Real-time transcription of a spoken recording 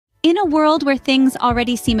a world where things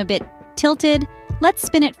already seem a bit tilted, let's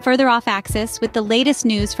spin it further off axis with the latest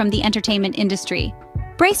news from the entertainment industry.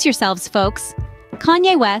 Brace yourselves, folks.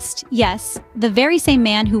 Kanye West, yes, the very same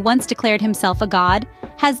man who once declared himself a god,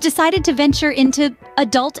 has decided to venture into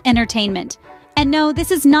adult entertainment. And no, this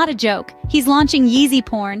is not a joke. He's launching Yeezy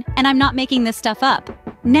porn, and I'm not making this stuff up.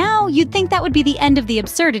 Now, you'd think that would be the end of the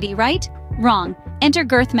absurdity, right? Wrong. Enter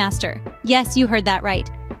Girthmasterr. Yes, you heard that right.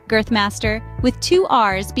 Girthmasterr, with 2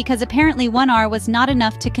 R's because apparently 1 R was not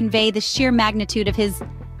enough to convey the sheer magnitude of his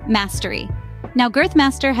mastery. Now,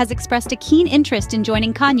 Girthmasterr has expressed a keen interest in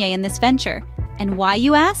joining Kanye in this venture. And why,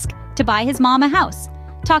 you ask? To buy his mom a house.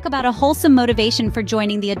 Talk about a wholesome motivation for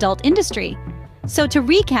joining the adult industry. So to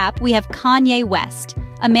recap, we have Kanye West,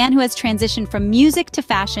 a man who has transitioned from music to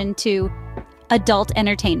fashion to adult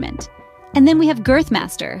entertainment. And then we have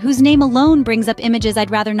Girthmasterr, whose name alone brings up images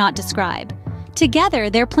I'd rather not describe. Together,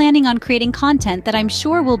 they're planning on creating content that I'm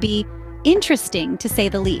sure will be interesting, to say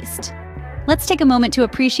the least. Let's take a moment to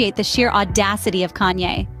appreciate the sheer audacity of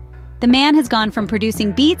Kanye. The man has gone from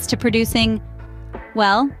producing beats to producing,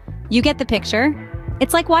 well, you get the picture.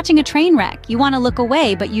 It's like watching a train wreck. You want to look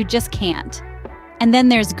away, but you just can't. And then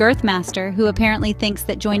there's Girthmasterr, who apparently thinks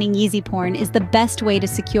that joining Yeezy porn is the best way to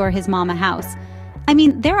secure his mom a house. I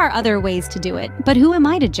mean, there are other ways to do it, but who am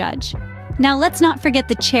I to judge? Now let's not forget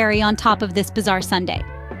the cherry on top of this bizarre sundae.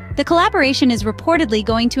 The collaboration is reportedly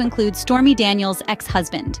going to include Stormy Daniels'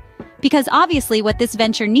 ex-husband, because obviously what this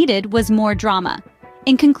venture needed was more drama.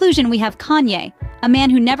 In conclusion, we have Kanye, a man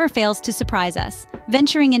who never fails to surprise us,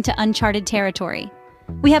 venturing into uncharted territory.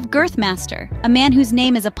 We have Girthmasterr, a man whose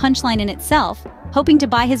name is a punchline in itself, hoping to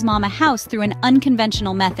buy his mom a house through an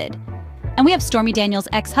unconventional method. And we have Stormy Daniels'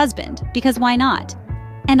 ex-husband, because why not?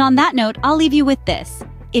 And on that note, I'll leave you with this.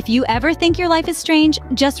 If you ever think your life is strange,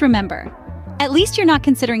 just remember, at least you're not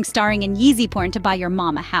considering starring in Yeezy porn to buy your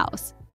mom a house.